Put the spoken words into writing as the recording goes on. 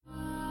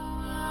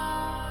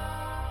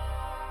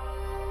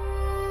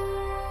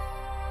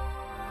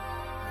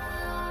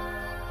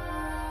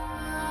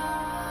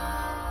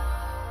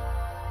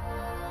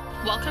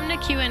Welcome to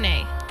Q and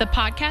A, the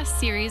podcast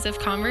series of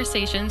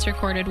conversations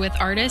recorded with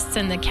artists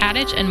in the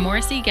Catich and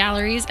Morrissey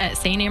galleries at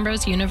St.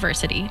 Ambrose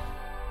University.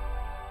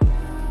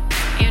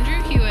 Andrew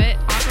Huot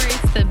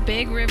operates the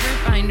Big River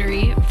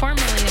Bindery,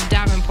 formerly of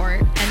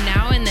Davenport, and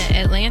now in the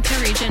Atlanta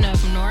region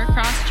of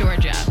Norcross,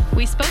 Georgia.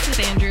 We spoke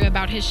with Andrew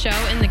about his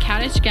show in the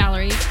Catich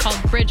Gallery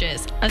called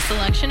Bridges, a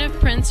selection of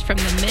prints from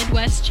the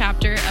Midwest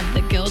chapter of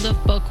the Guild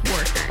of Book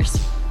Workers.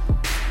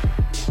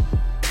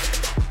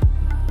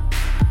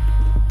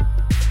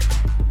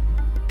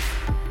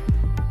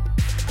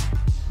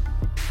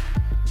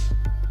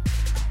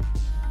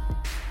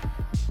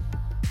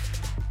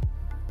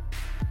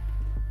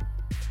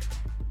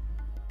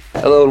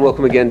 Hello and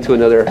welcome again to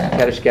another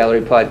Catich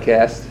Gallery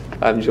podcast.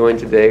 I'm joined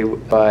today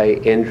by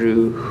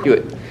Andrew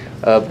Huot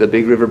of the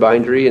Big River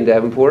Bindery in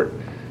Davenport,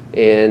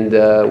 and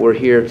we're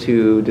here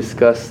to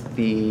discuss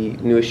the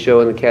newest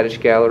show in the Catich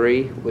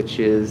Gallery, which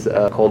is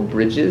called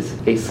Bridges,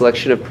 a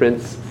selection of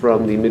prints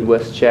from the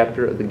Midwest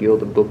chapter of the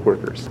Guild of Book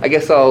Workers. I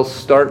guess I'll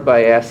start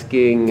by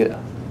asking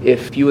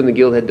if you and the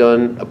Guild had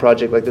done a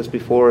project like this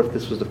before, if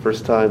this was the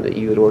first time that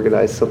you had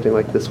organized something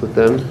like this with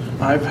them.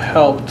 I've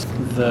helped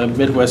the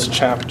Midwest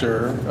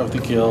chapter of the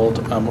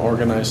Guild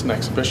organize an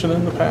exhibition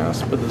in the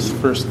past, but this is the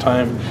first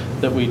time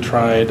that we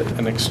tried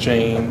an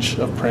exchange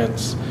of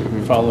prints,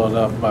 followed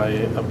up by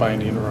a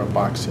binding or a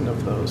boxing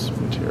of those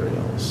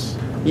materials.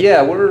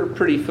 Yeah, we're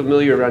pretty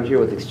familiar around here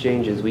with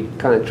exchanges. We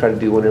kind of try to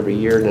do one every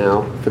year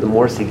now for the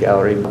Morrissey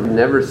Gallery. I've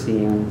never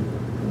seen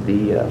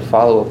the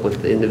follow-up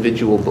with the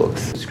individual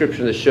books.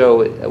 Description of the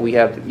show, we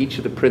have each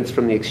of the prints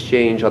from the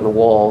exchange on the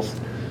walls,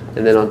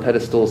 and then on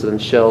pedestals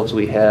and shelves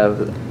we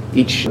have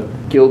each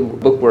guild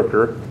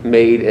bookworker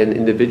made an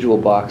individual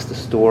box to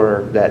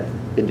store that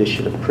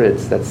edition of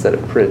prints, that set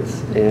of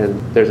prints. And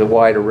there's a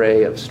wide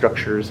array of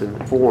structures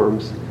and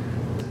forms.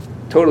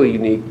 Totally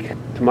unique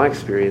to my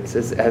experience.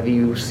 Have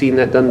you seen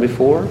that done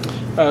before?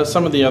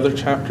 Some of the other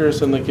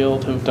chapters in the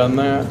Guild have done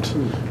that.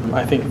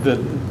 I think that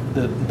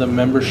the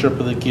membership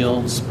of the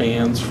Guild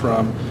spans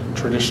from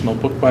traditional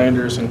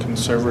bookbinders and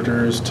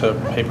conservators to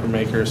paper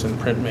makers and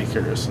print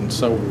makers, and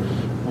so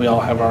we all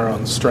have our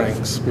own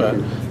strengths, but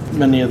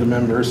many of the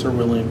members are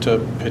willing to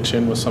pitch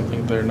in with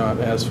something they're not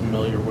as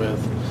familiar with,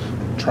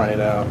 try it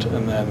out,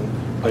 and then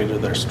play to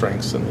their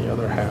strengths in the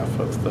other half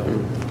of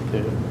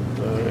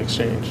the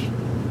exchange.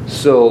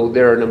 So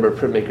there are a number of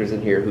printmakers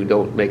in here who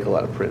don't make a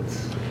lot of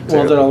prints.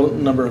 Well, there are a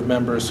number of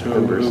members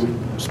who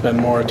spend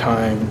more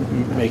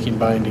time making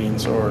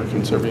bindings or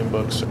conserving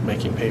books,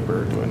 making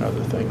paper, doing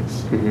other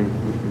things.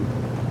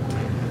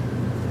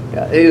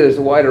 Yeah, there's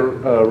a wide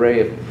array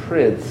of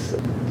prints.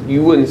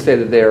 You wouldn't say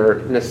that they're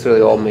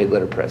necessarily all made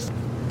letterpress.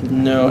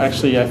 No,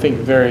 actually, I think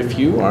very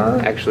few are.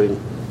 Actually,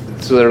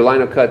 so there are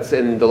lino cuts,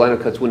 and the lino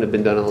cuts wouldn't have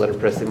been done on a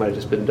letterpress. They might have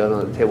just been done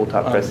on a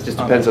tabletop press. It just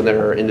depends on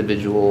their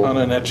individual. On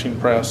an etching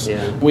press.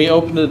 Yeah. We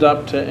opened it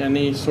up to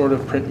any sort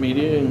of print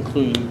media,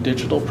 including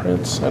digital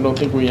prints. I don't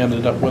think we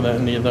ended up with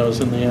any of those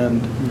in the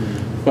end.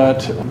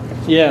 But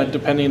yeah,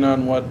 depending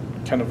on what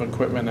kind of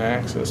equipment and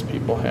access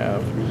people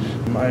have.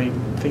 I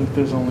think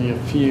there's only a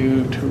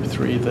few, 2 or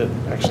 3, that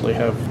actually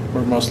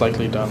were most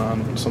likely done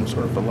on some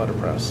sort of a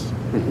letterpress.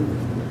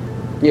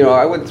 You know,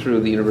 I went through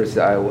the University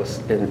of Iowa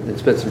and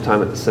spent some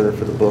time at the Center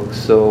for the Book,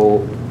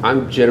 so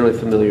I'm generally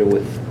familiar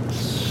with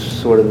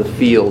sort of the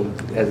field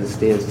as it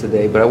stands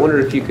today, but I wonder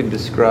if you could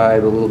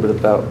describe a little bit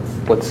about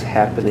what's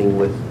happening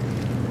with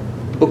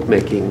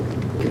bookmaking,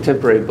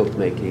 contemporary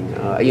bookmaking.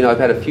 I've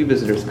had a few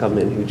visitors come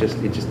in who it just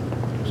was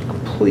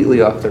completely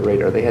off their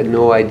radar. They had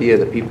no idea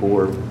that people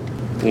were,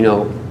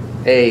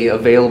 A,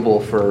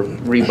 available for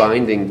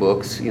rebinding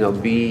books,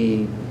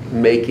 B,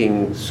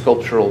 making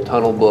sculptural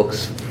tunnel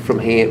books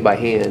by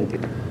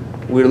hand.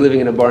 We're living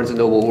in a Barnes &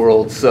 Noble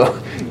world, so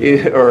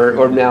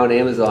or now an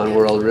Amazon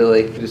world,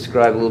 really.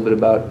 Describe a little bit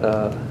about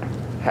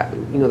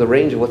the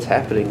range of what's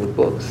happening with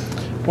books.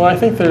 Well, I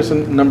think there's a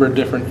number of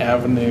different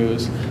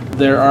avenues.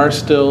 There are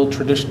still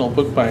traditional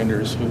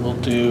bookbinders who will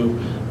do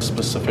a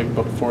specific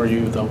book for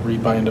you. They'll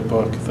rebind a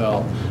book.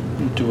 They'll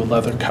do a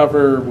leather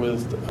cover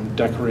with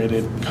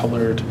decorated,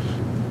 colored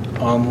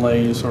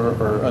onlays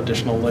or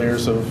additional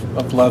layers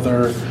of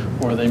leather,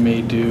 or they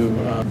may do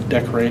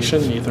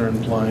decoration either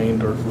in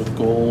blind or with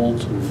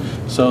gold.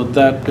 So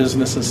that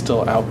business is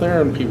still out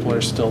there and people are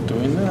still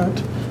doing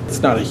that. It's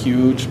not a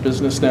huge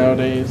business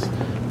nowadays,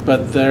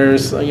 but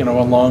there's a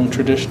long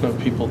tradition of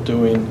people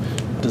doing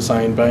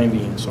design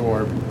bindings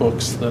or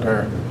books that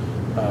are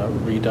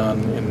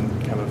redone in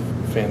kind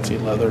of fancy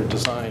leather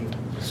design.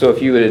 So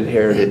if you had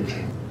inherited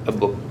a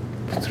book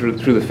through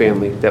the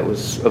family that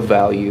was of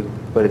value,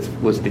 but it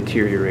was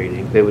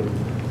deteriorating, they would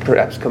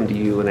perhaps come to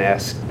you and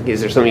ask,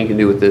 is there something you can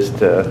do with this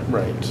to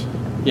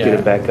get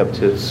it back up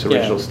to its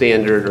original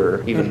standard,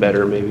 or even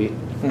better maybe?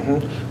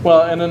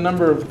 Well, and a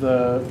number of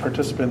the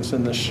participants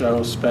in the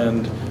show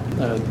spend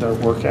their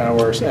work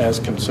hours as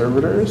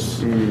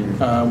conservators,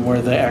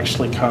 where they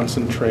actually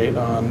concentrate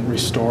on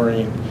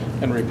restoring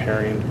and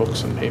repairing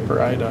books and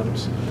paper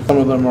items. Some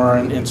of them are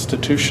in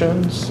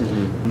institutions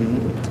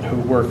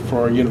who work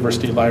for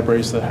university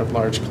libraries that have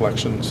large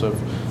collections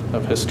of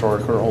of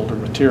historic or older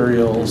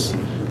materials.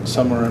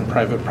 Some are in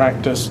private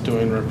practice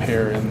doing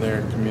repair in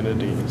their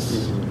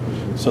communities.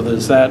 So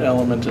there's that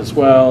element as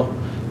well.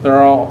 There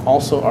are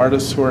also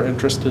artists who are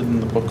interested in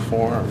the book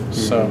form.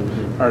 So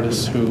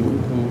artists who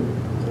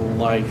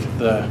like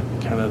the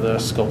kind of the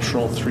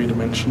sculptural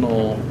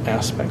three-dimensional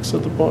aspects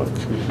of the book,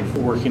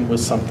 working with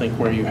something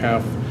where you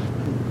have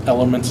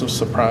elements of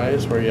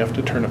surprise, where you have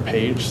to turn a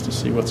page to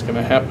see what's going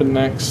to happen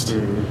next,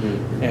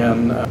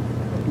 and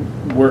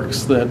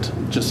works that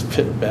just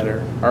fit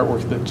better,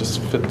 artwork that just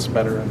fits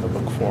better in the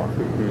book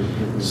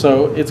form.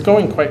 So it's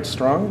going quite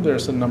strong.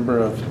 There's a number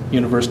of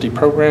university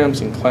programs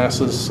and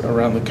classes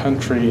around the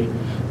country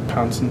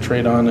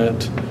concentrate on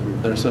it.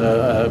 There's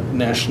a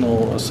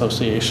national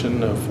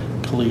association of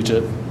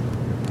collegiate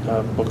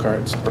book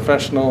arts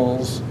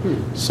professionals.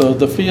 So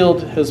the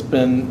field has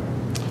been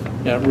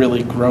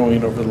really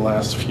growing over the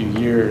last few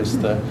years.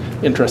 The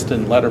interest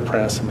in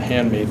letterpress and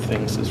handmade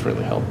things has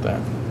really helped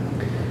that.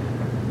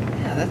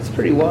 Yeah, that's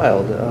pretty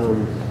wild.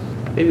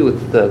 Maybe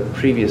with the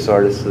previous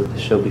artists of the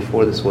show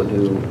before this one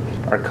who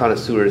are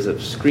connoisseurs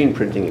of screen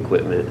printing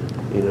equipment,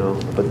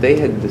 but they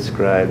had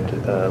described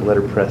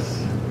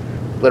letterpress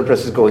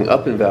is going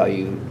up in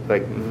value,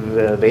 like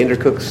the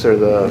Vandercooks or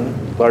the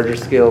larger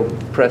scale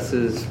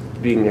presses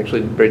being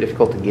actually very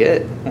difficult to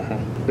get.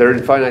 They're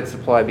in finite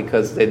supply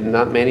because they're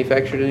not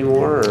manufactured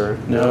anymore? Or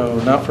No,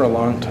 not for a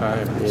long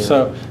time. Yeah.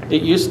 So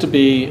it used to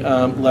be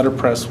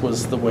letterpress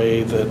was the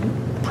way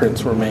that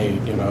prints were made,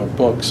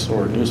 books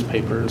or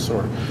newspapers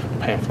or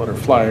pamphlet or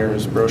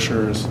flyers,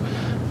 brochures.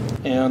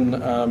 And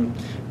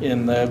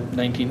in the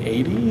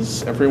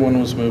 1980s, everyone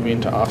was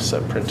moving to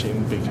offset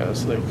printing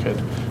because they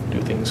could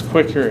do things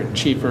quicker and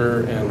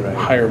cheaper and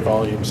higher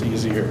volumes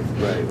easier.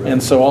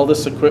 And so all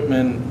this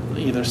equipment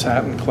either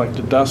sat and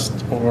collected dust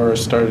or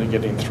started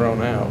getting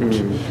thrown out.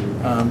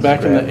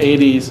 Back in the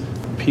 80s,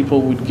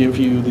 people would give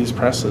you these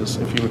presses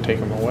if you would take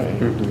them away.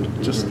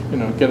 Just,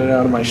 get it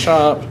out of my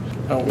shop.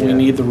 We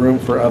need the room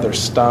for other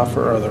stuff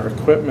or other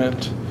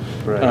equipment.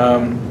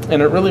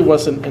 And it really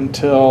wasn't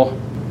until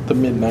the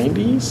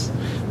mid-90s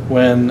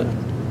when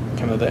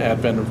kind of the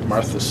advent of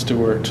Martha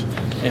Stewart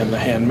and the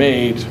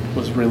handmade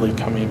was really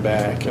coming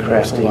back, and there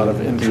was a lot of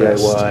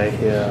interest.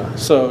 DIY,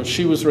 So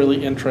she was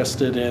really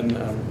interested in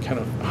kind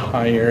of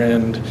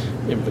higher-end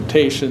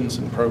invitations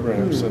and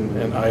programs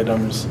and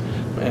items,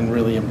 and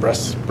really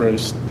embraced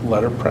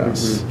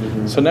letterpress.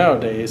 So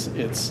nowadays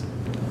it's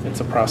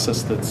a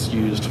process that's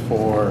used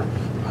for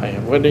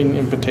high-end wedding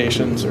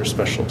invitations or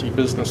specialty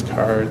business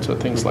cards or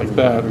things like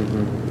that.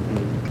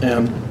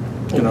 And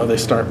they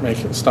stopped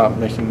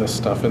making this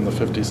stuff in the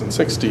 50s and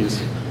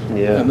 60s,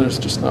 and there's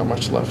just not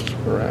much left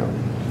around.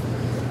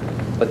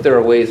 But there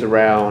are ways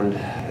around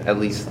at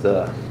least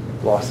the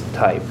loss of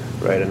type,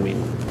 right? I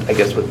mean, I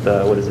guess with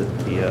the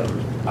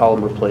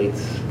polymer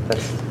plates.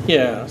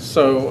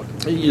 So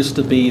it used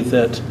to be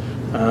that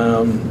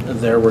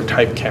there were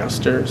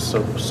typecasters,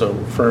 so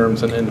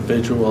firms and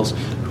individuals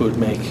who would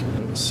make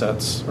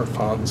sets or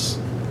fonts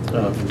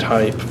of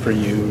type for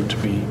you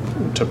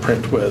to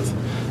print with.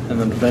 And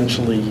then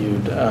eventually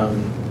you'd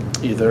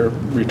either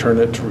return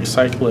it to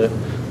recycle it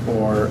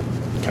or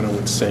kind of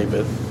would save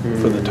it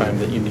for the time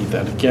that you need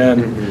that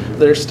again.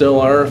 There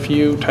still are a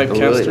few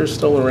typecasters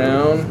still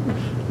around,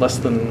 less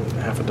than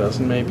half a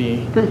dozen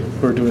maybe,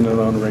 who are doing it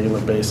on a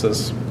regular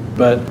basis.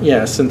 But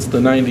since the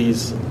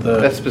 90s,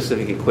 that's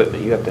specific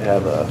equipment. You have to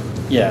have a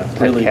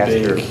really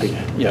big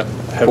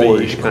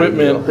heavy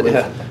equipment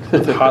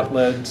with hot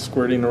lead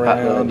squirting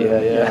around.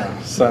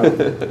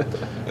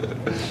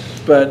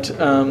 But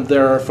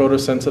there are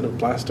photosensitive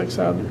plastics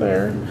out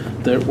there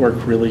that work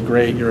really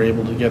great. You're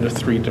able to get a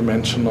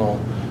three-dimensional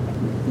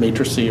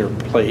matrice or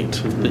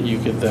plate that you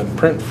could then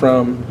print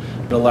from.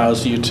 It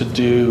allows you to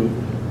do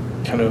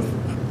kind of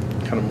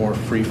more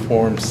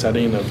free-form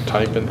setting of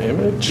type and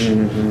image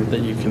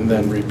that you can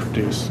then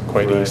reproduce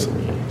quite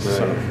easily.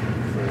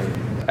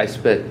 I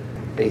spent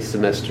a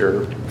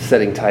semester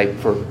setting type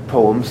for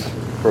poems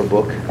for a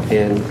book,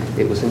 and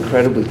it was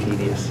incredibly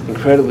tedious.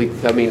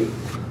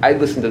 I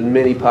listened to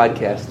many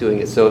podcasts doing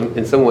it, so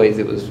in some ways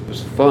it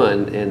was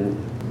fun, and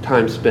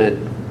time spent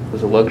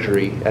was a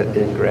luxury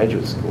in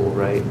graduate school,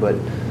 right? But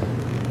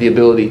the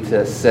ability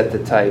to set the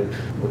type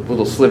with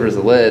little slivers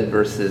of lead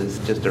versus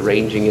just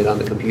arranging it on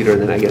the computer,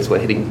 and then I guess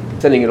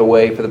sending it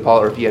away for the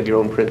polymer, or if you have your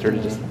own printer to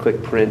just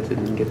click print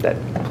and get that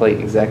plate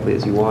exactly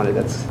as you want it,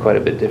 that's quite a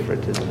bit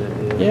different, isn't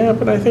it? Yeah,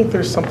 but I think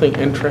there's something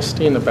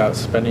interesting about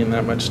spending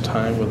that much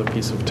time with a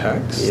piece of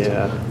text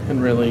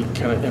and really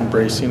kind of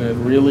embracing it.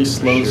 Really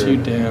slows you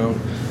down,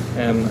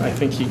 and I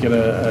think you get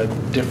a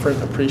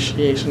different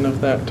appreciation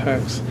of that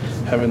text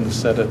having to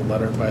set it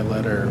letter by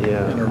letter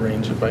and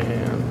arrange it by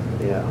hand.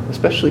 Yeah,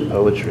 especially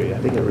poetry. I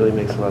think it really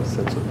makes a lot of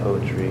sense with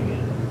poetry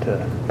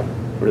to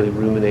really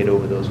ruminate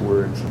over those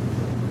words.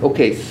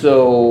 Okay,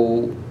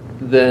 so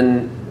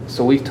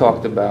we've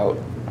talked about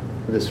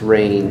this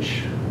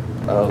range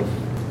of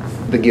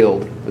the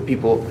guild, the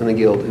people in the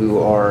guild who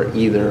are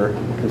either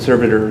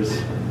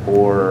conservators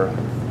or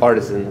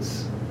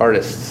artists,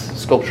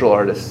 sculptural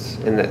artists,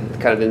 and that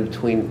kind of in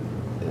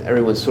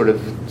everyone's sort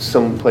of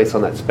someplace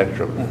on that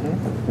spectrum,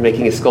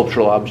 making a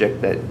sculptural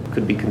object that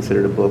could be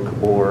considered a book,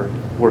 or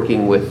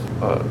working with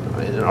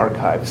in an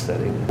archive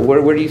setting.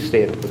 Where do you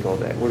stand with all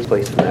that? Where's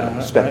placed in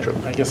that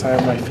spectrum? I guess I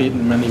have my feet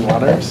in many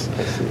waters.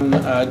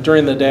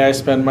 During the day, I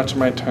spend much of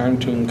my time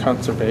doing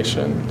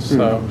conservation.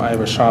 So I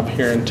have a shop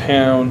here in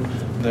town.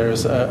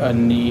 There's a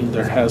need.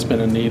 There has been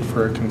a need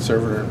for a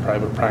conservator in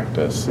private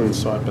practice, and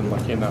so I've been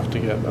lucky enough to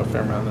get a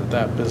fair amount of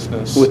that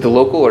business. With the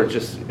local, or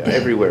just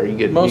everywhere? You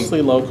get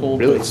mostly local,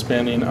 really? But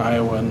spanning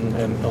Iowa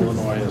and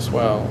Illinois as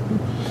well.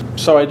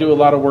 So I do a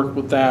lot of work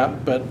with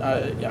that, but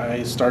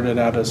I started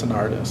out as an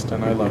artist,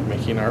 and I love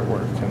making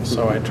artwork, and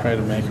so I try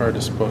to make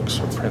artist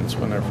books or prints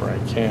whenever I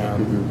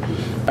can.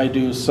 I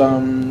do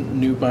some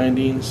new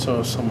bindings, so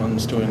if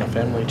someone's doing a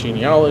family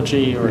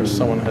genealogy, or if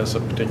someone has a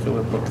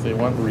particular book they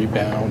want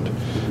rebound,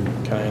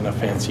 kind of in a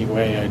fancy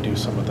way, I do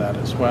some of that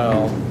as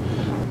well.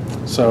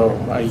 So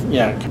I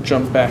can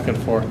jump back and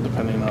forth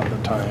depending on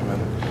the time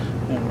and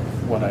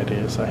what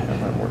ideas I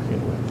have I'm working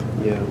with.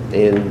 Yeah,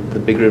 and the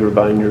Big River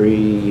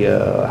Bindery,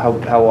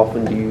 how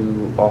often do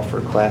you offer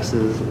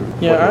classes?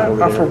 I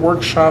offer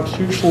workshops,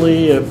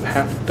 usually a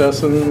half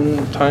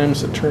dozen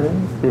times a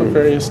term of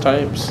various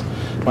types.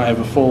 I have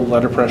a full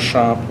letterpress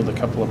shop with a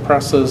couple of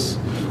presses,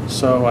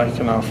 so I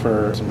can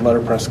offer some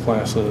letterpress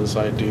classes.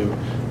 I do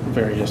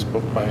various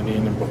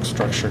bookbinding and book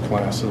structure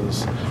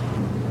classes.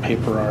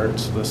 Paper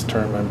arts. This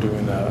term I'm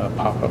doing a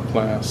pop-up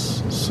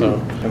class, so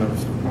kind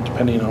of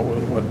depending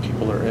on what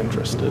people are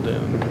interested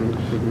in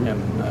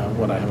and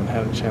what I haven't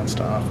had a chance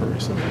to offer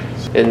recently.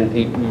 And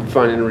you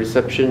find a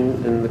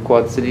reception in the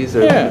Quad Cities?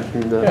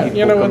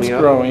 It's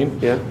growing.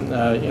 Yeah.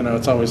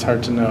 It's always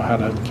hard to know how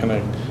to kind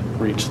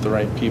of reach the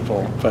right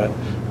people, but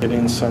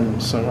getting some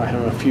I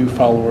have a few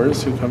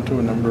followers who come to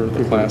a number of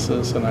the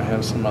classes, and I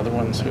have some other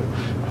ones who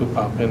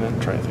pop in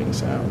and try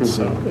things out.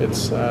 So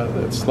it's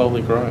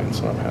slowly growing,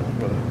 so I'm happy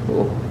with it.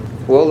 Cool.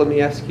 Well, let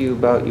me ask you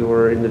about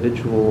your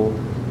individual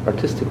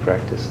artistic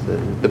practice.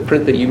 The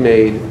print that you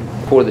made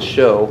for the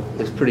show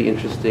is pretty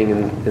interesting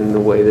in the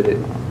way that it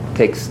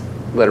takes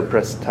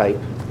letterpress type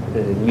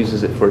and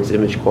uses it for its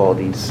image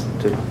qualities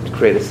to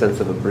create a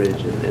sense of a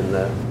bridge in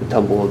the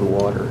tumble of the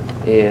water.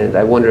 And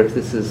I wonder if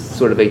this is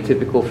sort of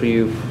atypical for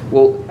you.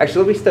 Well,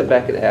 actually, let me step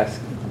back and ask,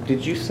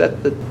 did you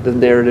set the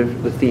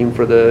narrative, the theme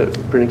for the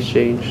print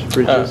exchange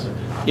bridges?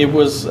 It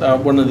was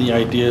one of the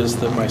ideas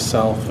that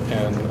myself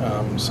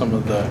and some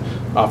of the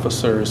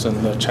officers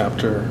in the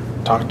chapter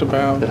talked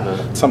about.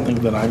 Something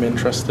that I'm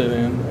interested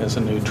in as a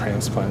new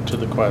transplant to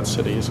the Quad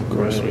Cities. Of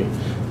course, we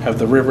have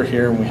the river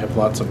here, and we have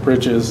lots of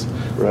bridges.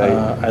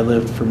 I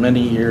lived for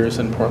many years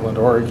in Portland,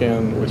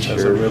 Oregon, which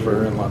has a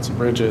river and lots of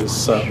bridges.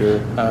 So,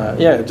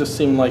 it just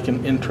seemed like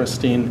an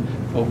interesting,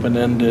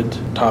 open-ended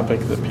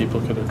topic that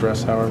people could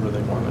address however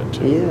they wanted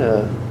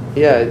to.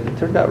 Yeah, it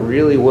turned out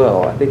really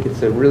well. I think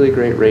it's a really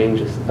great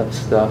range of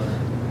stuff.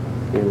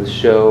 The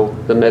show,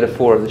 the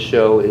metaphor of the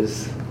show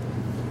is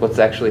what's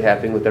actually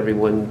happening with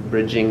everyone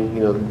bridging,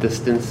 the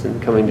distance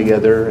and coming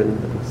together,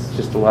 and it's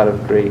just a lot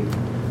of great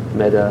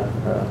meta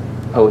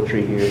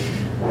poetry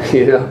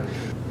here.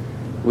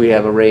 We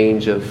have a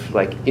range of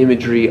like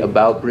imagery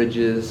about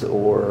bridges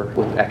or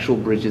with actual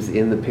bridges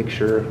in the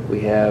picture. We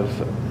have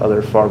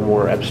other far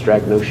more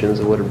abstract notions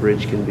of what a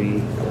bridge can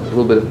be.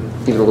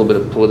 Even a little bit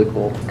of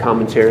political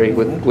commentary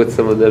with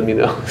some of them,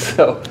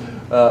 So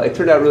it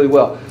turned out really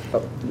well.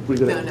 I'm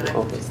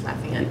just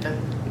laughing at them.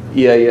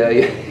 Yeah.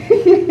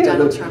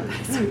 Donald Trump.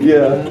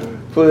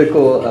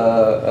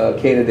 Political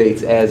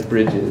candidates as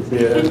bridges.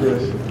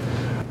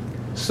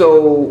 Yeah.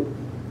 So,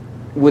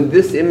 would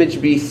this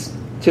image be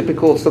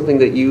typical of something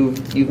that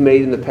you've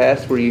made in the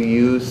past, where you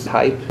use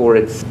type for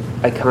its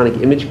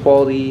iconic image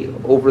quality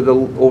over the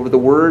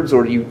words,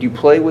 or do you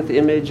play with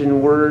image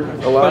and word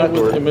a lot? I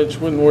play with image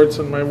and words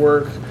in my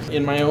work.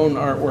 In my own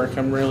artwork,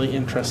 I'm really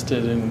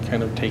interested in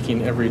kind of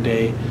taking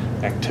everyday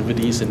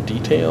activities and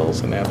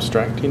details and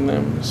abstracting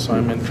them. So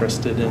I'm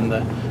interested in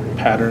the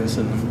patterns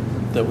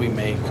that we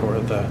make, or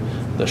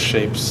the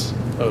shapes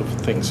of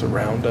things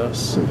around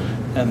us.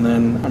 And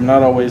then I'm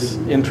not always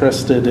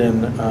interested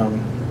in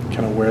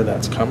kind of where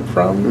that's come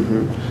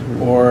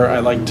from, or I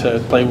like to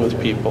play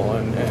with people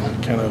and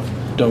kind of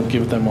don't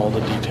give them all the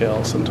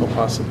details until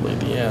possibly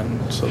the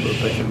end, so that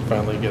they can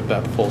finally get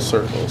that full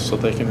circle, so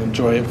they can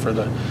enjoy it for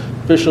the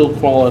visual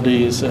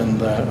qualities and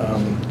the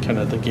kind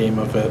of the game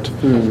of it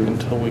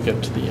until we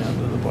get to the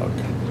end of the book.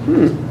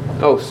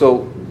 Oh,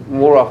 so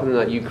more often than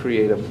not, you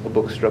create a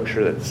book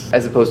structure that's,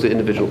 as opposed to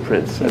individual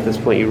prints. At this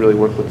point, you really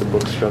work with the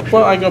book structure.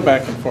 Well, I go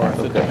back and forth.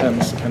 Okay. It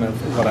depends kind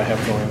of what I have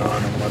going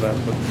on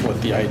and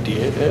what the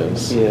idea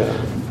is. Yeah.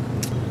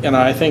 And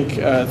I think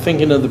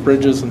thinking of the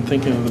bridges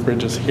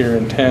here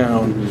in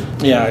town,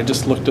 I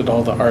just looked at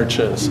all the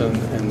arches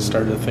and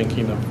started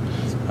thinking of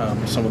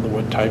some of the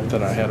wood type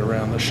that I had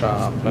around the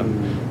shop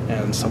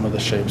and some of the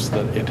shapes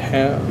that it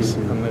has,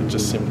 and it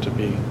just seemed to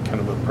be kind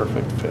of a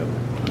perfect fit.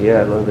 Yeah,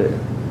 I love it.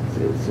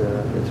 It's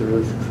a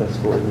really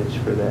successful image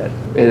for that,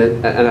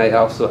 and I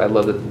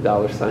love that the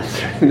dollar signs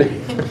are in there.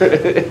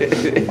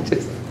 It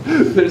just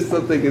There's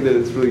something in it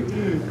that's really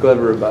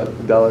clever about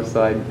the dollar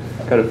sign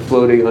kind of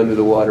floating under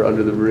the water,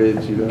 under the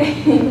bridge, you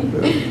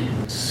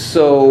know.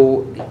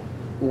 So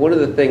one of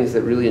the things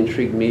that really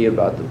intrigued me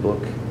about the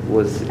book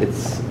was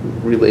its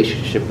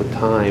relationship with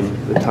time,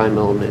 the time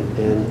element,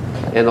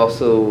 and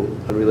also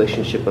the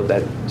relationship of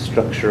that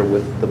structure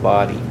with the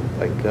body,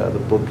 like the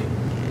book,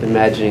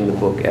 imagining the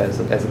book as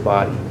a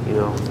body, you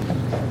know,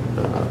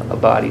 a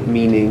body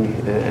meaning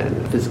and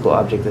a physical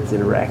object that's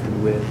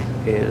interacted with.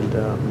 And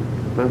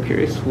I'm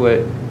curious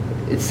what,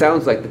 it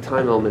sounds like the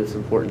time element is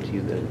important to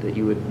you then, that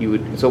you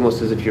would it's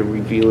almost as if you're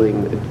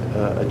revealing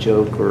a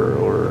joke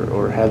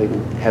or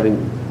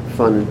having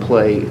fun and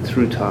play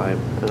through time.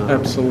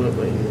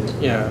 Absolutely.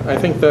 Yeah, I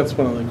think that's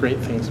one of the great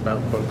things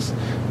about books.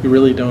 You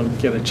really don't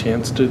get a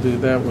chance to do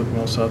that with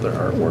most other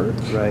artwork.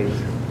 Right.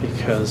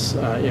 Because,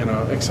 you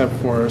know, except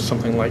for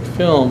something like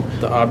film,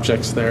 the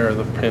object's there,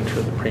 the print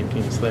or the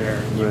painting's there,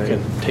 and you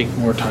can take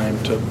more time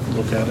to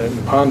look at it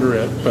and ponder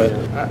it. But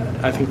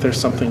I think there's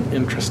something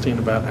interesting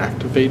about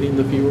activating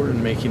the viewer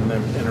and making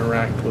them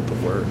interact with the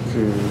work.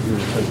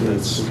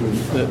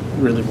 That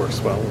really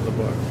works well with the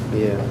book.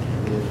 Yeah.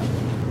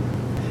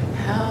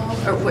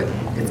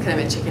 It's kind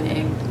of a chicken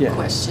egg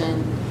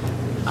question.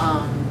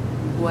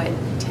 What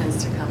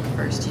tends to come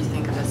first? Do you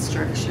think of a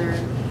structure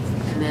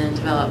and then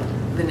develop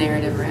the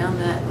narrative around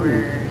that, or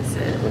is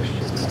it?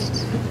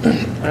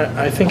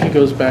 I think it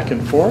goes back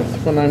and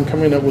forth. When I'm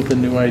coming up with a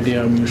new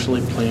idea, I'm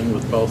usually playing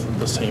with both at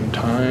the same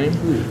time.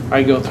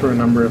 I go through a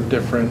number of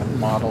different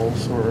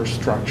models or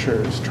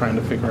structures, trying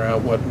to figure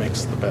out what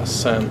makes the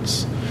best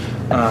sense.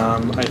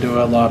 I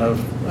do a lot of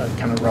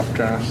kind of rough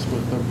drafts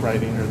with the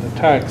writing or the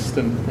text,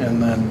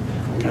 and then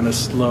kind of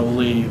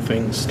slowly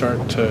things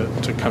start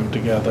to come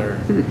together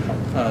in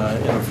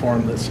a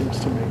form that seems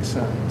to make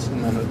sense.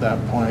 And then at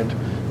that point,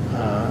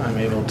 I'm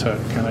able to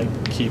kind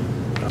of keep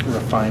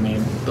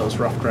refining those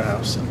rough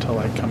drafts until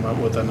I come up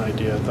with an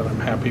idea that I'm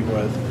happy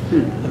with,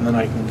 and then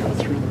I can go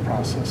through the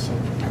process of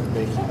kind of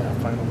making that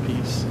final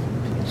piece.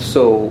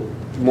 So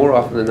more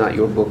often than not,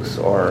 your books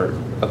are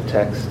of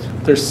text.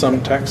 There's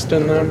some text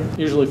in them,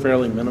 usually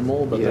fairly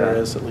minimal, but there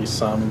is at least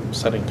some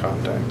setting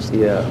context.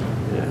 Yeah.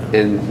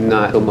 And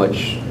not so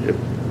much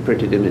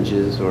printed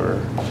images or...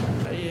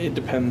 It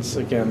depends,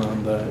 again,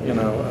 on the, you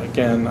know,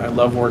 again, I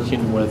love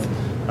working with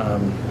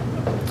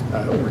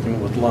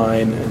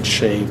line and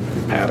shape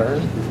and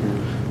pattern,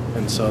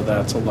 and so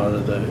that's a lot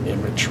of the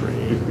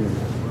imagery.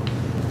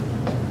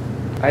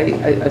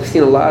 I've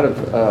seen a lot of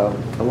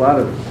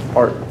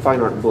fine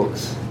art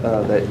books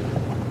that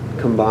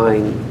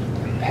combine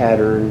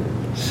pattern,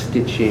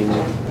 stitching,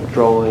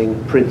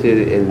 drawing,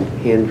 printed and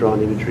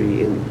hand-drawn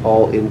imagery, and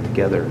all in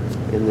together,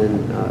 and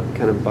then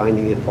kind of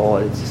binding it all.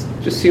 It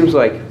just seems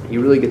like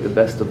you really get the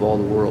best of all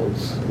the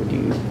worlds when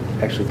you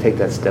actually take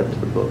that step to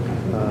the book.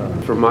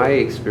 From my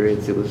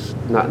experience, it was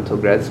not until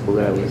grad school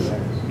that I was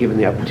given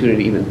the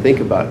opportunity to even think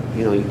about,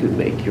 you know, you could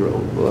make your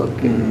own book,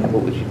 and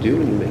what would you do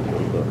when you make your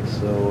own book?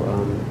 So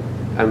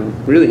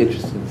I'm really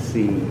interested to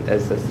see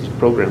as these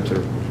programs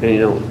are, and you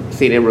know,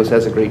 St. Ambrose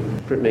has a great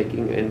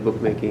printmaking and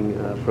bookmaking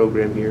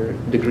program here,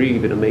 degree,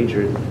 even a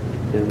major in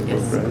the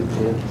book, right?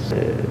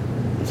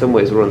 In some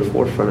ways, we're on the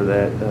forefront of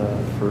that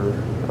for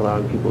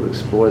allowing people to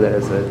explore that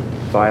as a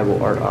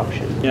viable art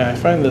option. Yeah, I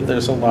find that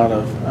there's a lot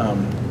of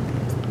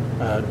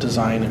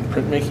design and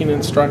printmaking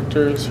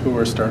instructors who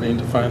are starting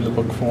to find the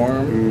book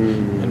form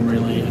and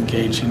really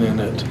engaging in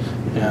it,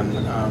 and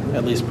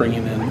at least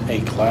bringing in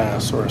a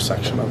class or a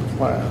section of a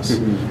class.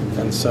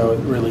 And so it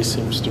really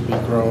seems to be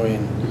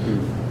growing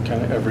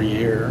kind of every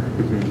year.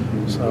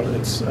 So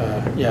it's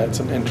it's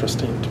an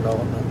interesting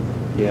development.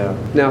 Yeah.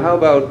 Now, how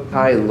about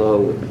high and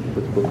low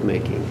with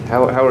bookmaking?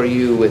 How are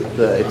you with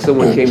if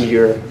someone came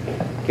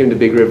to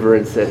Big River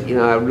and said, you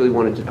know, I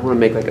want to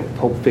make like a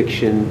Pulp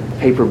Fiction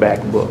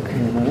paperback book.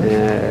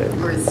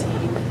 Or a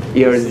zine.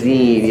 Yeah, or a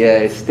zine.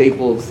 Yeah,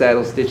 stapled,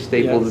 saddle stitch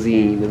stapled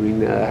zine. I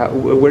mean,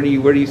 where do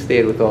you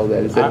stand with all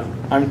that? Is that?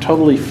 I'm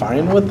totally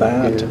fine with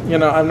that. You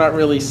know, I'm not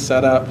really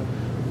set up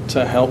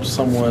to help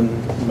someone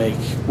make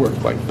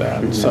work like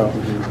that. So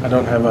I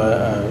don't have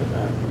a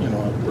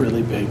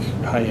really big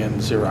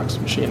high-end Xerox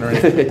machine or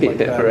anything like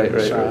that in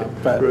the shop.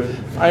 But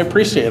I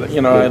appreciate it.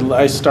 You know,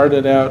 I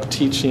started out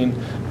teaching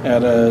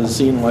at a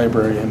zine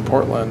library in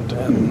Portland,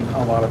 and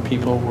a lot of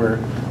people were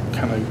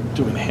kind of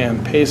doing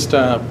hand paste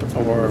up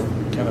or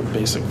kind of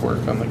basic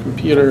work on the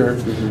computer,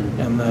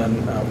 and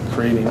then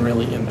creating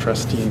really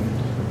interesting,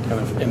 kind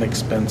of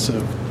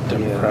inexpensive,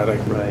 democratic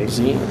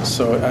zines.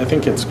 So I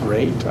think it's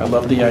great. I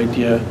love the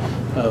idea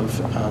of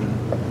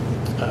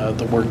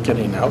the work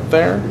getting out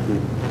there.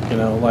 You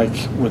know, like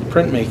with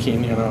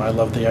printmaking, you know, I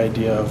love the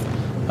idea of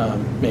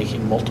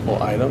making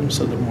multiple items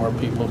so that more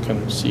people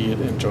can see it,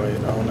 enjoy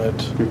it, own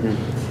it.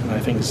 And I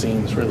think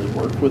zines really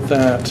work with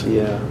that.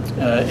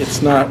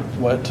 It's not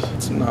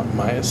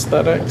my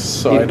aesthetics,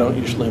 so I don't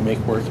usually make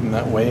work in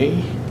that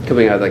way.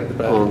 Coming out like the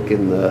punk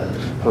and the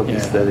punk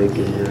aesthetic,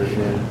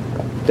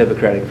 and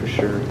democratic for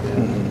sure.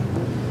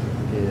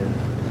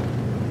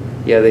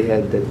 Yeah, they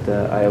had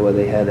at Iowa.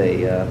 They had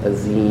a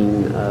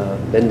zine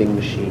vending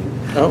machine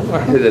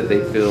that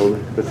they filled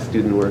with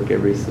student work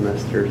every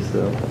semester.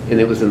 So, and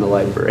it was in the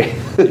library.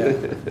 Yeah.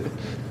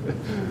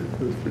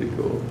 It was pretty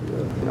cool.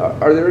 Yeah.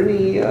 Are there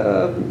any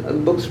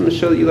books from the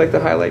show that you'd like to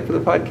highlight for the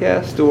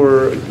podcast,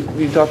 or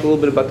you talk a little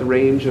bit about the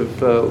range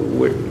of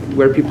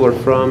where people are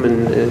from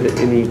and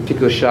any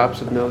particular shops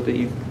of note that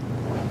you'd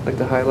like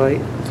to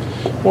highlight?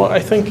 Well, I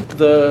think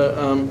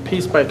the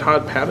piece by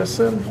Todd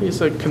Pattison,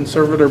 he's a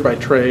conservator by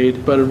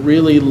trade, but a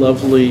really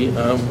lovely,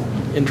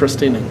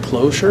 interesting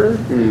enclosure.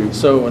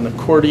 So an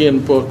accordion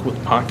book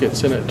with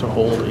pockets in it to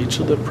hold each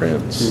of the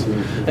prints.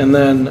 And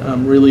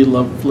then really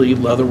lovely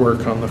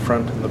leatherwork on the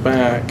front and the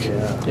back,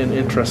 and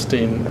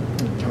interesting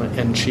kind of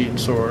end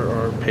sheets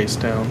or paste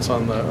downs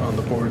on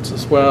the boards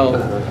as well.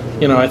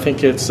 You know, I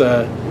think it's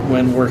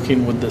when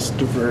working with this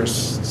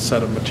diverse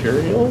set of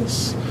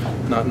materials,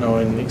 not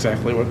knowing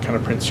exactly what kind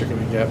of prints you're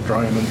going to get,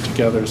 drawing them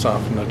together is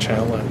often a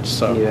challenge.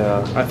 So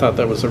I thought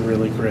that was a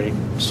really great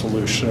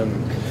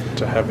solution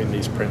to having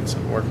these prints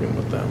and working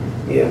with them.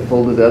 Yeah,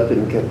 folded up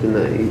and kept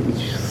in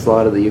each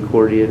slot of the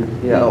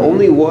accordion. Yeah,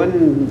 only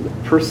one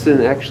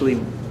person actually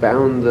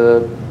bound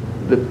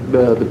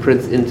the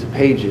prints into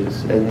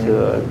pages and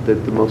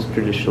the most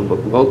traditional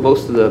book.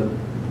 Most of the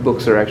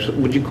books are actually,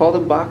 would you call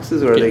them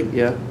boxes, or are they?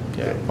 Yeah,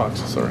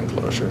 boxes or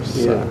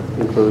enclosures. Yeah,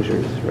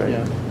 enclosures, right.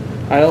 Yeah.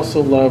 I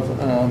also love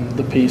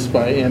the piece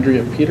by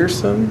Andrea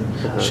Peterson.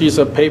 She's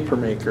a paper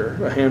maker,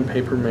 a hand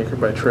paper maker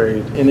by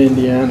trade in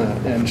Indiana,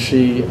 and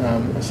she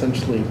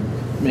essentially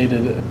made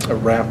it a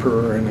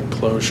wrapper or an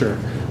enclosure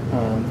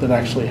that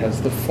actually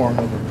has the form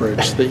of a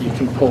bridge that you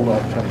can pull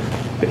up.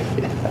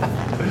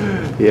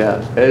 Yeah,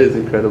 that is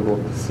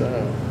incredible.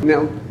 So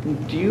now,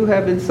 do you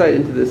have insight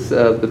into this,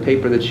 the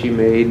paper that she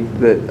made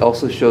that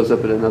also shows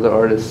up in another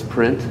artist's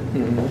print?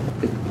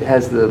 It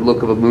has the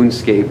look of a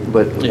moonscape,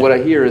 but what I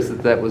hear is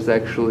that was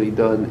actually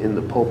done in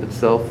the pulp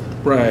itself.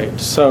 Right.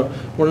 So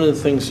one of the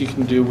things you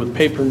can do with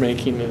paper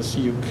making is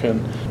you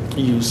can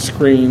use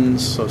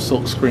screens, so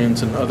silk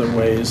screens and other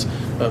ways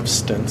of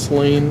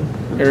stenciling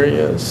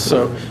areas.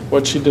 So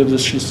what she did is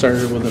she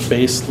started with a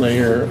base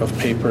layer of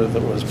paper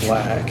that was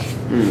black,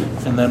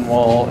 and then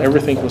while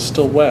everything was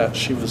still wet,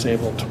 she was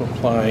able to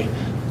apply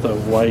the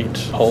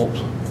white pulp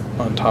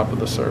on top of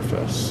the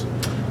surface.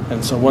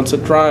 And so once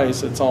it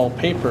dries, it's all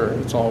paper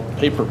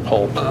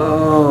pulp.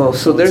 Oh,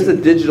 so there's a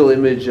digital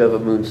image of a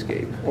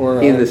moonscape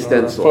in the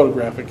stencil. Or a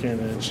photographic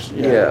image.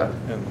 Yeah.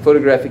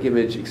 Photographic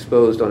image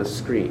exposed on a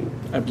screen.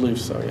 I believe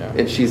so, yeah.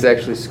 And she's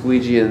actually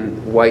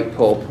squeegeeing white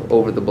pulp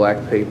over the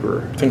black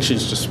paper. I think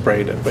she's just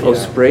sprayed it. But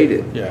sprayed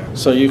it. Yeah.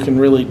 So you can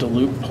really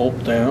dilute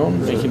pulp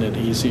down, making it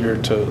easier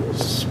to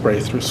spray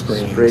through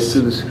screens. Spray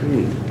through the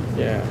screen.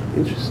 Yeah.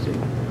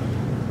 Interesting.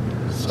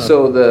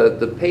 So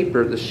the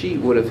paper, the sheet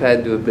would have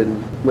had to have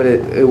been, when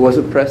it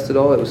wasn't pressed at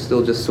all, it was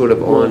still just sort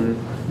of on.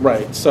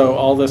 Right, so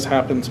all this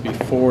happens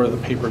before the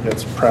paper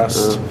gets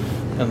pressed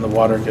and the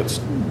water gets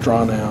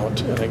drawn out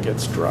and it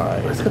gets dry.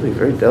 It's going to be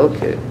very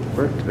delicate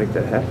work to make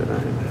that happen.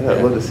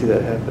 I'd love to see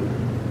that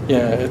happen.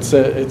 Yeah,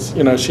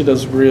 it's she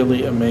does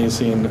really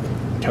amazing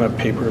kind of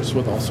papers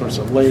with all sorts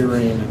of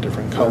layering and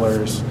different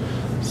colors.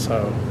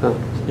 So,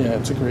 yeah,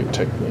 it's a great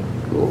technique.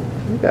 Cool.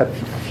 We've got a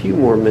few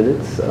more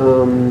minutes.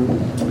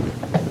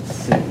 Let's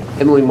see.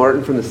 Emily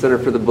Martin from the Center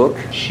for the Book.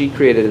 She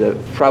created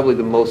probably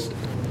the most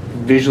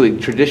visually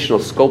traditional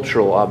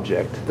sculptural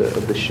object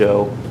of the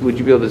show. Would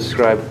you be able to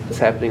describe what's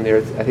happening there?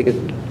 I think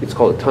it's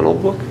called a tunnel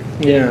book.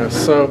 Yeah,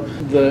 so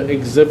the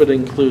exhibit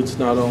includes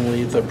not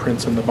only the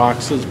prints in the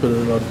boxes, but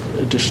an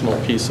additional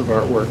piece of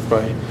artwork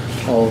by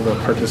all the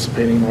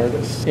participating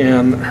artists.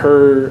 And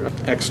her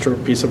extra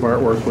piece of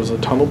artwork was a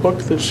tunnel book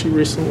that she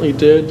recently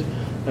did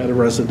at a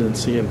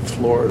residency in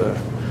Florida.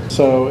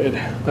 So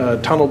a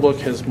tunnel book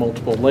has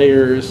multiple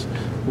layers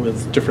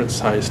with different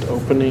sized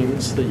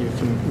openings that you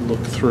can look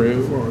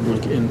through or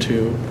look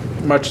into,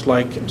 much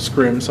like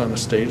scrims on a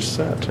stage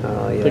set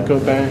that go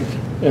back.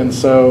 And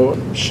so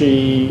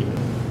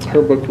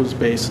her book was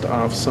based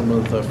off some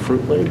of the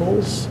fruit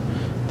labels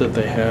that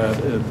they had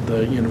at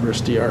the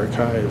university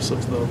archives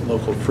of the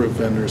local fruit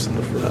vendors and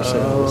the fruit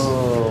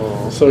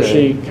sales. So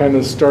she kind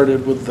of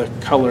started with the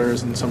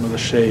colors and some of the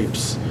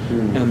shapes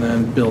and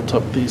then built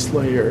up these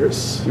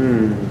layers.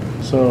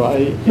 So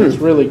it's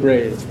really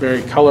great. It's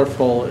very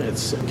colorful.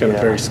 It's kind of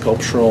very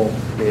sculptural.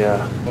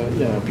 Yeah.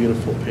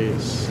 Beautiful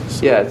piece.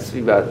 So. Yeah, it's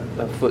about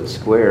a foot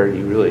square.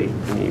 You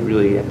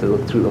really have to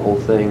look through the whole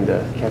thing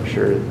to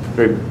capture a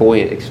very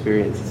buoyant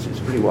experience.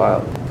 It's pretty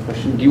wild.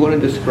 Do you want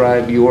to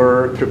describe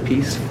your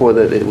piece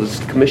it was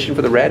commissioned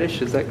for the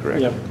Radish, is that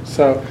correct? Yep.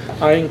 So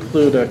I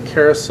include a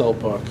carousel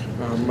book.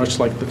 Much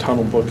like the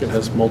tunnel book, it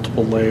has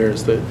multiple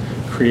layers that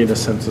create a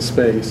sense of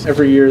space.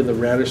 Every year, the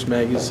Radish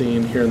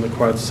magazine here in the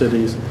Quad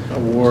Cities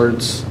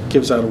awards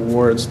gives out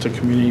awards to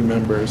community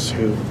members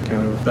who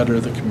kind of better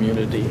the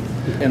community.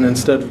 And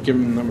instead of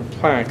giving them a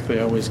plaque, they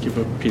always give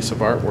a piece of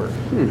artwork,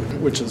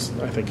 which is,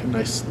 I think, a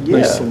nice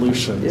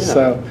solution. Yeah.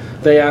 So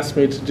they asked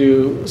me to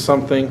do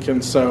something,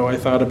 and so I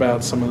thought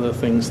about some of the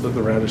things that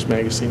the Radish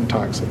magazine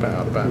talks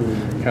about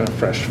kind of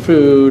fresh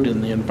food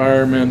and the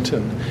environment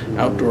and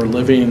outdoor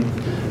living.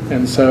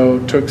 And so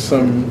took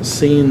some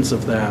scenes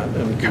of that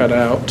and cut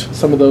out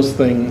some of those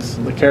things.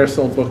 The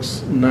carousel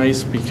book's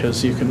nice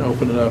because you can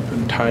open it up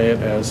and tie it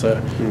as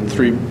a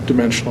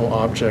three-dimensional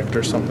object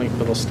or something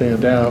that'll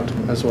stand out,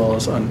 as well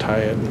as untie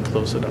it and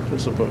close it up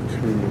as a book.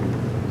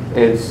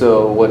 And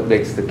so what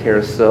makes the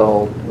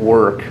carousel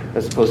work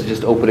as opposed to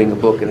just opening a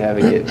book and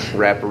having it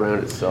wrap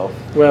around itself?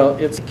 Well,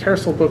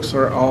 carousel books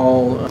are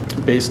all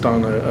based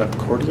on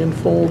accordion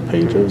fold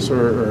pages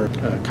or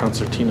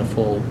concertina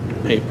fold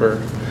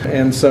paper.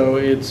 And so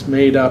it's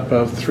made up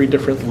of 3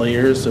 different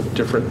layers of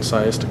different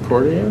sized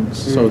accordions.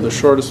 So the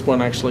shortest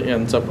one actually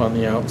ends up on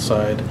the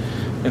outside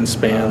and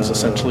spans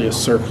essentially a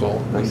circle.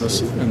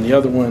 And the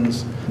other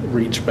ones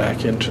reach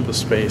back into the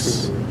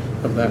space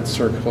of that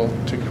circle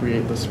to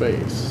create the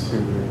space. So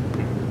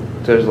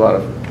there's a lot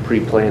of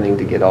pre-planning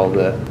to get all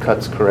the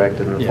cuts correct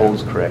and the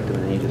folds correct, and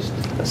then you just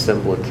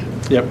assemble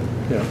it. Yep.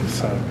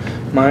 So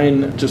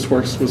mine just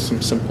works with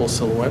some simple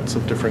silhouettes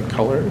of different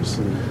colors,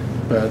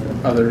 but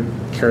other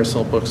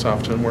carousel books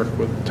often work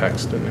with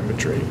text and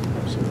imagery.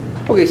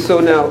 Okay,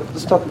 so now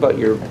let's talk about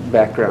your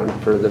background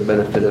for the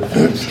benefit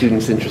of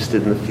students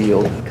interested in the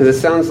field, because it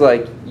sounds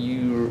like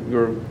you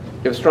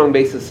have a strong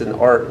basis in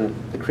art and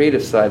the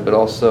creative side, but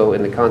also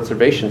in the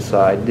conservation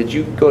side. Did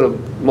you go to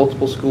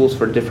multiple schools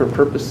for different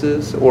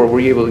purposes, or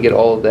were you able to get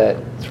all of that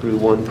through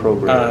one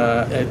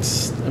program?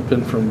 It's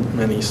been from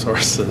many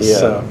sources. Yeah.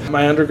 So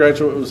my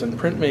undergraduate was in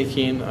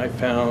printmaking. I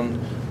found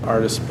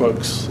artist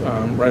books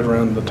right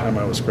around the time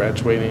I was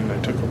graduating. I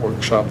took a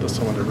workshop that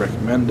someone had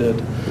recommended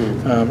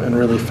and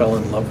really fell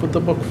in love with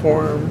the book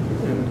form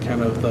and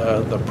kind of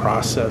the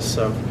process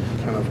of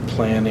kind of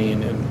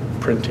planning and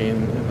printing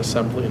and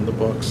assembling the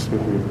books.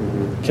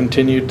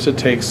 Continued to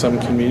take some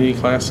community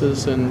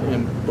classes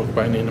in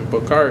bookbinding and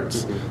book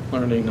arts,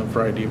 learning a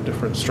variety of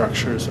different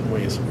structures and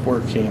ways of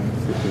working.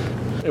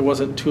 It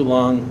wasn't too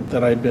long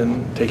that I'd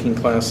been taking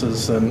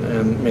classes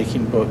and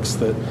making books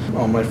that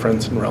all my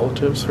friends and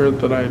relatives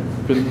heard that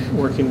I'd been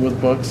working with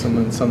books, and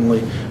then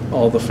suddenly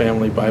all the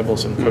family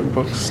Bibles and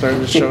cookbooks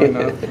started showing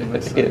up, and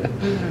they said,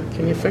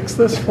 "Can you fix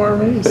this for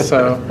me?"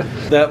 So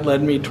that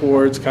led me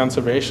towards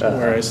conservation,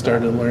 where I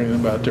started learning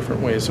about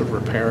different ways of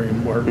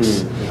repairing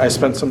works. I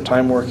spent some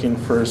time working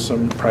for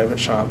some private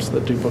shops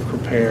that do book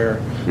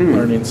repair,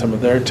 learning some of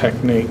their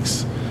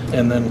techniques,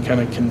 and then kind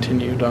of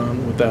continued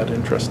on with that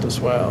interest as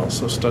well.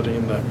 So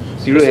studying the...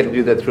 So you really had to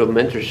do that through a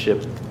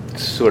mentorship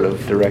sort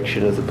of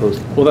direction as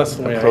opposed to Well, that's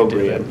the way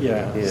program. I did it,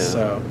 yeah.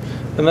 So,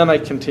 and then I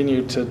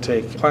continued to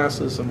take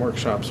classes and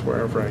workshops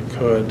wherever I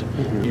could,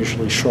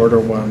 usually shorter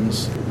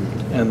ones,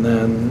 and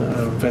then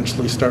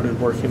eventually started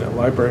working at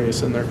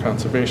libraries in their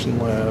conservation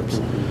labs,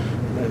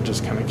 and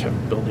just kind of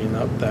kept building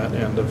up that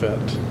end of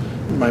it.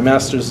 My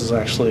master's is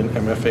actually an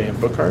MFA in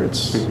book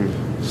arts,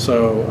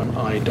 so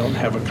I don't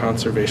have a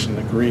conservation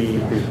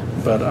degree,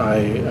 but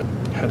I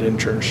had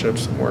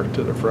internships and worked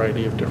at a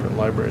variety of different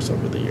libraries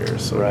over the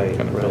years, so I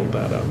kind of built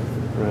that up.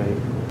 Right.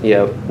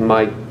 Yeah,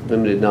 my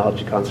limited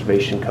knowledge of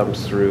conservation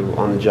comes through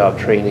on-the-job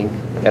training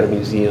at a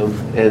museum,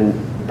 and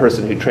the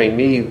person who trained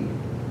me,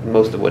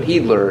 most of what he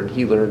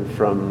learned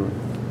from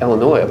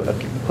Illinois, a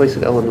place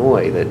in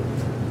Illinois that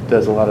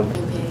does a lot of...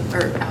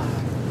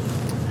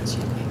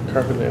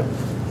 Carbondale.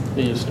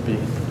 It used to be.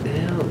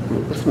 Yeah,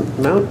 what's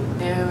Mount?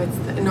 No,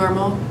 it's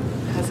Normal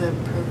has a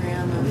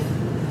program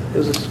of... It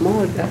was a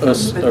small...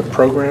 A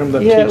program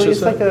that it's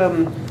teaches like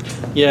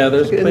Yeah,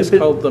 there's a place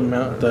called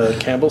the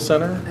Campbell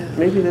Center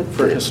maybe that's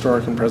for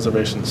Historic and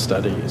Preservation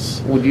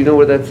Studies. Would you know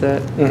where that's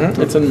at?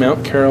 It's in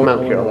Mount Carroll,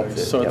 Mount Carroll, Illinois.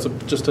 that's it, So it's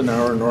just an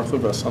hour north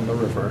of us on the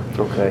river.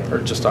 Okay. Or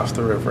just off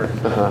the river.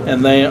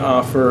 And they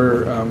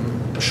offer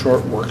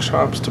short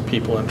workshops to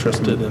people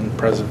interested in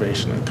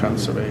preservation and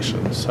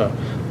conservation. So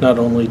not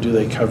only do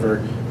they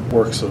cover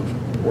works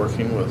of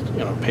working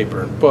with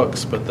paper and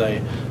books, but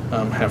they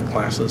have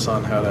classes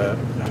on how to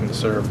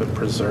conserve and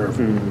preserve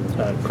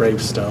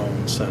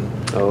gravestones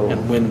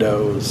and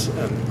windows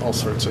and all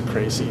sorts of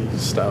crazy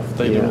stuff.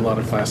 They do a lot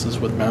of classes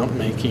with mount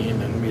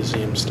making and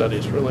museum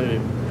studies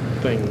related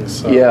things.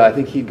 So. Yeah, I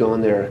think he'd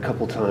gone there a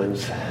couple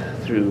times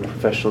through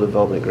professional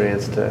development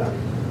grants.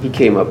 He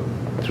came up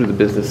through the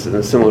business in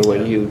a similar way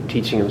to you,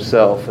 teaching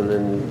himself and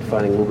then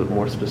finding a little bit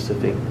more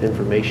specific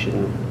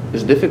information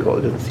is difficult.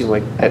 It doesn't seem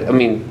like, I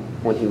mean,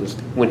 when he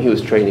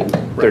was training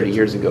 30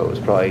 years ago, it was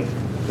probably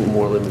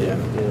more limited.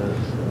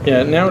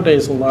 Yeah,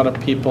 nowadays a lot of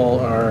people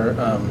are,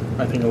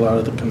 I think a lot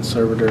of the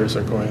conservators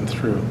are going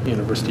through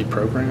university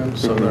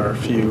programs, so there are a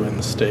few in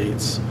the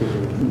States.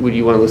 Would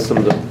you want to list some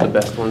of the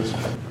best ones?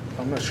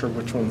 I'm not sure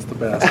which one's the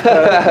best.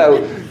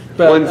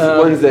 But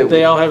ones that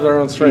they all have their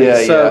own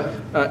strengths. Yeah,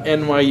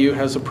 NYU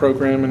has a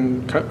program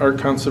in art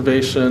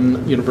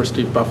conservation,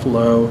 University of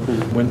Buffalo,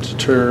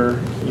 Winterthur,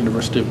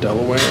 University of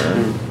Delaware.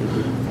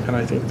 And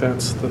I think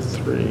that's the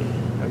 3.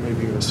 I may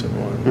be missing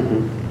one.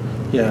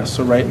 Mm-hmm. Yeah,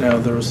 so right now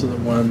those are the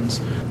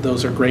ones,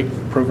 those are great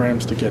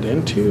programs to get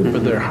into,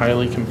 but they're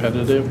highly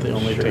competitive. They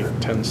only take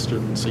 10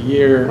 students a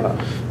year,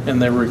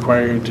 and they're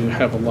required to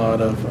have a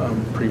lot of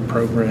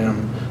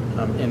pre-program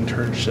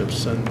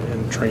internships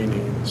and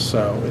training.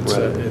 So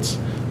it's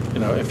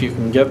if you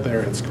can get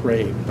there, it's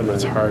great, but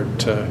it's hard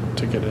to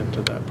get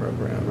into that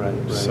program. Right.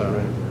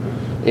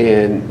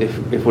 And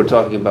if we're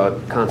talking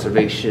about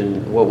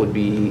conservation, what would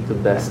be the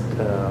best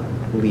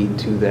lead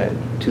to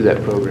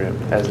that program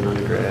as an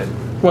undergrad?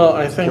 Well,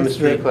 I think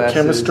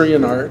chemistry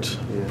and art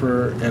Yeah.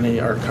 for any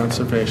art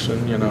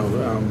conservation,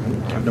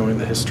 knowing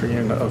the history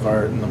of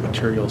art and the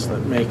materials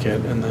that make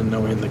it, and then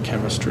knowing the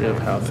chemistry of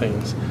how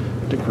things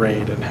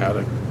degrade and how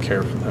to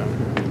care for them.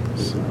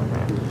 So,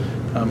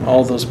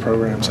 all those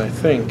programs, I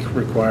think,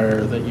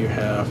 require that you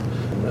have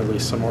at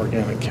least some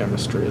organic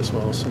chemistry as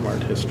well as some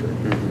art history.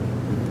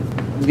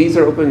 These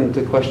are open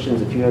to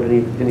questions. If you have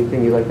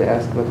anything you'd like to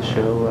ask about the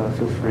show,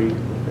 feel free.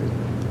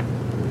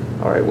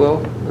 All right, well,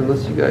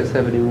 unless you guys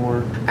have any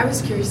more. I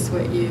was curious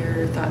what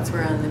your thoughts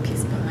were on the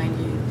piece behind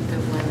you, the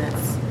one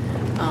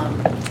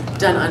that's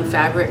done on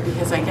fabric,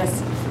 because I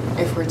guess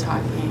if we're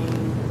talking,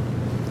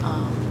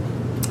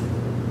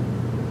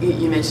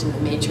 you mentioned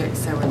the matrix,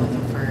 so we're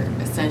looking for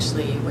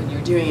essentially when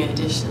you're doing an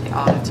addition, they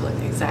all have to look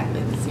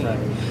exactly the same.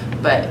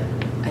 Right. But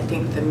I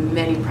think the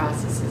many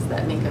processes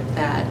that make up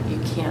that, you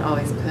can't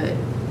always put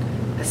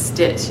a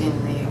stitch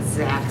in the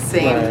exact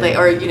same place,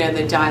 or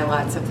the dye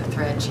lots of the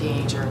thread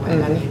change or what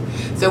have you.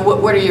 So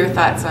what are your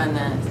thoughts on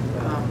that?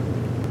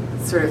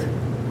 Sort of,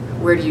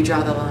 where do you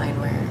draw the line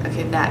where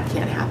that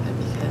can't happen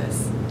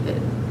because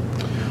it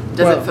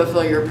doesn't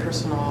fulfill your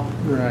personal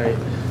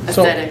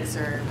aesthetics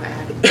or what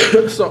have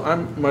you? So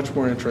I'm much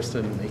more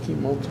interested in making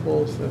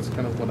multiples. That's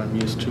kind of what I'm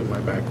used to in my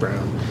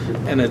background,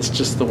 and it's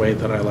just the way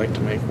that I like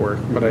to make work.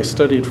 But I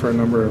studied for a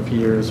number of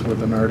years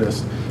with an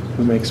artist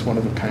who makes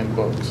one-of-a-kind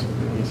books.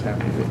 He's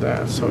happy with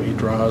that. So he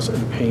draws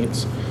and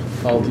paints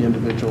all the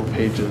individual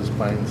pages,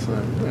 binds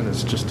them, and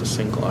it's just a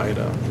single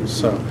item.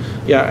 So,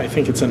 yeah, I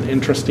think it's an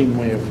interesting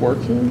way of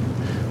working.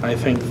 I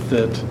think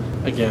that,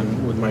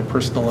 again, with my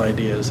personal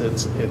ideas,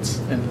 it's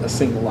a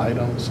single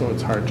item, so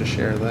it's hard to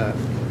share that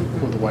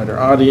with a wider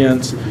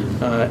audience.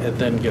 It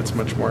then gets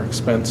much more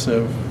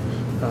expensive.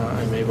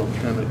 I'm able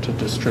kind of to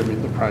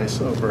distribute the price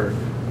over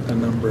a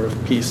number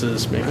of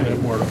pieces, making it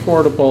more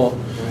affordable.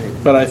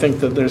 But I think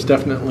that there's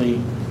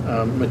definitely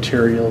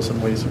materials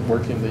and ways of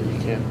working that you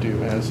can't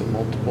do as a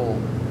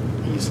multiple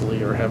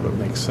easily or have it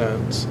make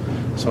sense.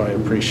 So I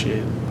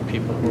appreciate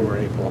people who are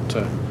able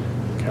to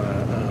kind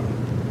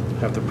of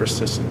have the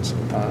persistence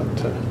and thought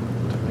to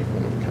make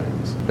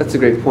one-of-a-kinds. That's a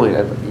great point.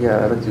 I'd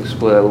like to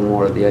explore a little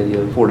more of the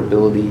idea of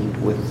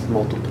affordability with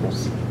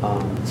multiples.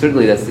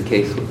 Certainly that's the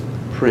case with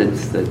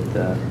prints, that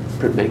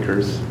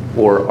printmakers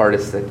or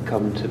artists that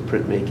come to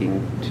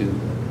printmaking to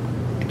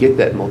get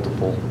that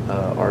multiple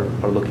are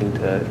looking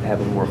to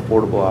have a more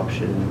affordable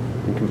option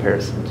in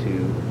comparison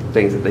to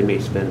things that they may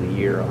spend a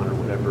year on or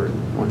whatever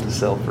and want to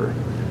sell for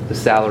the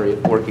salary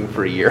of working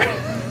for a year.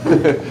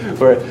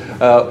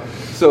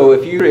 So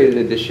if you create an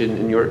edition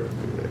in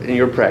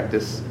your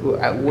practice,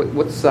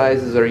 what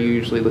sizes are you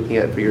usually looking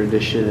at for your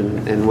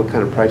edition, and what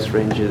kind of price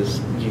ranges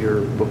do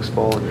your books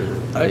fall under?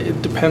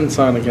 It depends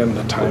on, again,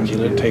 the time that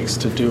it takes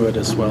to do it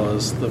as well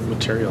as the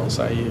materials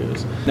I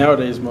use.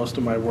 Nowadays, most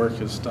of my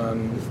work is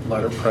done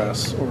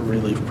letterpress or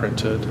relief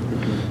printed,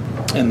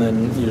 and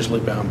then usually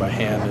bound by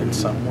hand in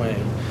some way.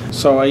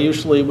 So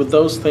with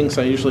those things,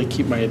 I usually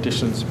keep my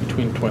editions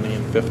between 20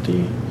 and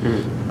 50.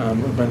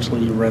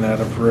 Eventually you run out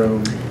of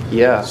room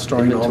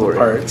storing all the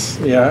parts.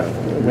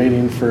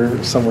 Waiting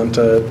for someone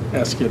to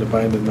ask you to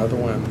bind another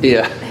one.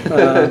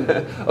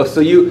 So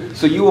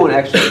you won't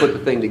actually put the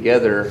thing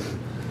together.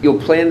 You'll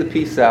plan the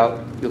piece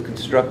out, you'll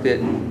construct it,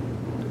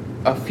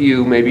 a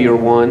few, maybe or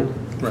one,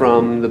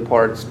 from the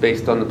parts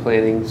based on the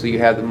planning, so you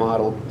have the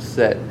model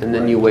set, and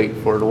then you wait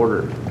for an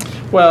order.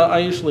 Well, I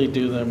usually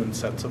do them in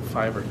sets of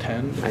 5 or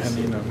 10,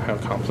 depending on how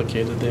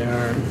complicated they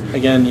are.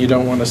 Again, you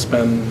don't want to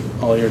spend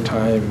all your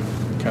time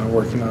kind of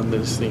working on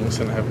these things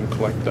and have them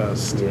collect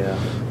dust.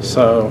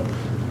 So.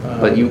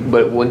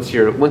 But once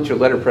you're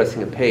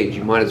letterpressing a page,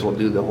 you might as well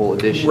do the whole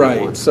edition.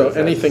 Right. So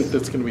anything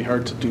that's going to be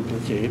hard to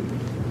duplicate,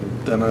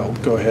 then I'll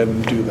go ahead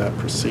and do that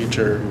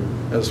procedure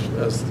as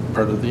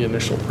part of the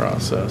initial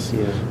process.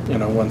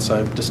 Once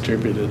I've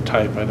distributed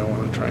type, I don't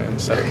want to try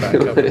and set it back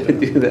up again.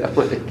 Do that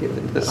when I get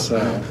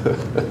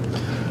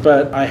it.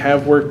 But I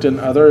have worked in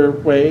other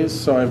ways.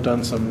 So I've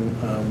done some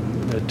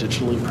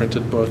digitally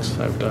printed books.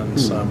 I've done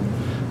some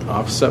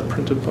offset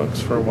printed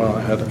books. For a while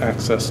I had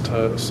access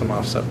to some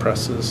offset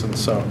presses, and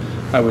so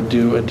I would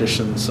do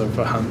editions of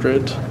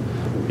 100,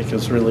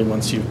 because really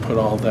once you've put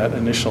all that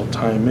initial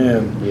time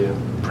in,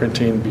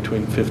 printing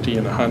between 50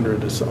 and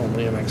 100 is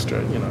only an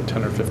extra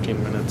 10 or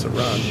 15 minutes a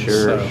run.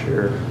 Sure.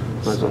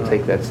 Might as well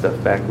take that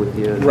stuff back with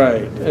you.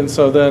 Right. And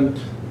so then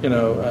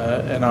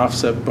an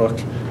offset book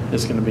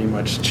is going to be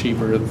much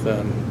cheaper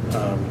than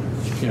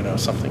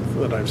something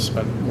that I've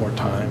spent more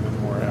time and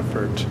more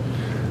effort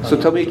So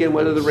tell me again,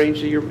 what are the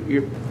range of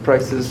your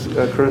prices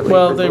currently?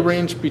 Well, they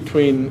range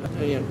between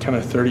kind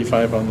of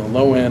 $35 on the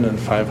low end and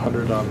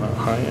 $500 on the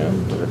high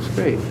end. Well, that's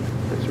great.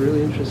 That's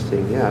really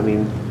interesting. Yeah, I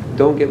mean,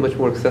 don't get much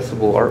more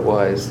accessible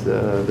art-wise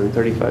than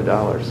 $35.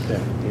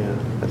 Yeah,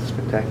 that's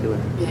spectacular.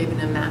 Yeah, even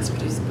a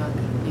mass-produced book,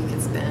 you can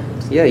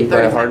spend. Yeah, you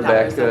buy a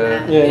hardback.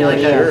 Like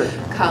sure.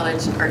 a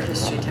college art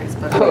history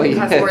textbook. Oh, It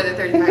costs more than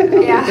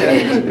 $35.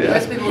 Yeah.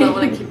 Most people don't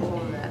want to keep a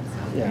hold of that.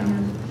 So.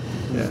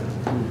 Yeah.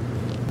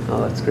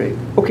 Oh, that's great.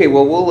 Okay,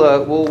 well,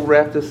 we'll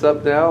wrap this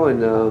up now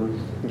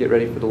and get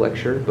ready for the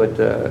lecture. But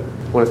I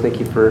want to thank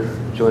you for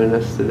joining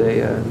us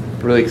today. I'm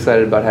really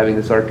excited about having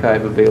this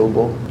archive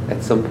available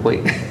at some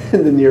point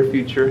in the near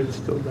future. It's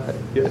still not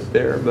yet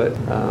there, but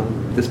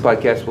this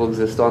podcast will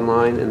exist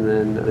online, and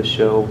then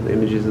the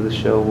images of the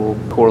show will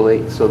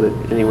correlate so that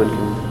anyone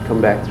can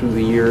come back through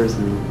the years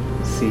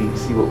and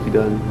see what we've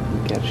done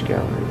in the Catich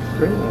Gallery.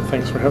 Great. Well,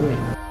 thanks for having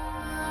me.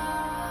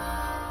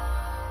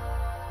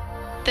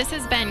 This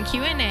has been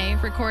Q and A,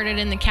 recorded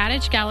in the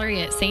Catich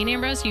Gallery at St.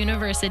 Ambrose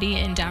University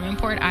in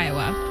Davenport,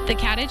 Iowa. The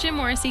Catich and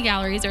Morrissey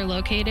Galleries are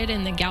located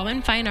in the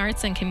Galvin Fine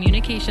Arts and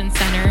Communications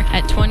Center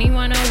at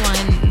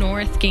 2101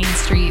 North Gain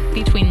Street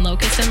between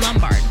Locust and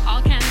Lombard.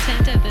 All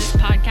content of this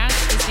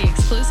podcast is the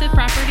exclusive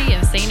property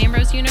of St.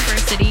 Ambrose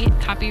University,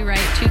 copyright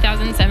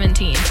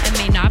 2017, and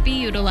may not be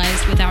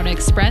utilized without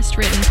expressed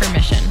written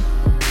permission.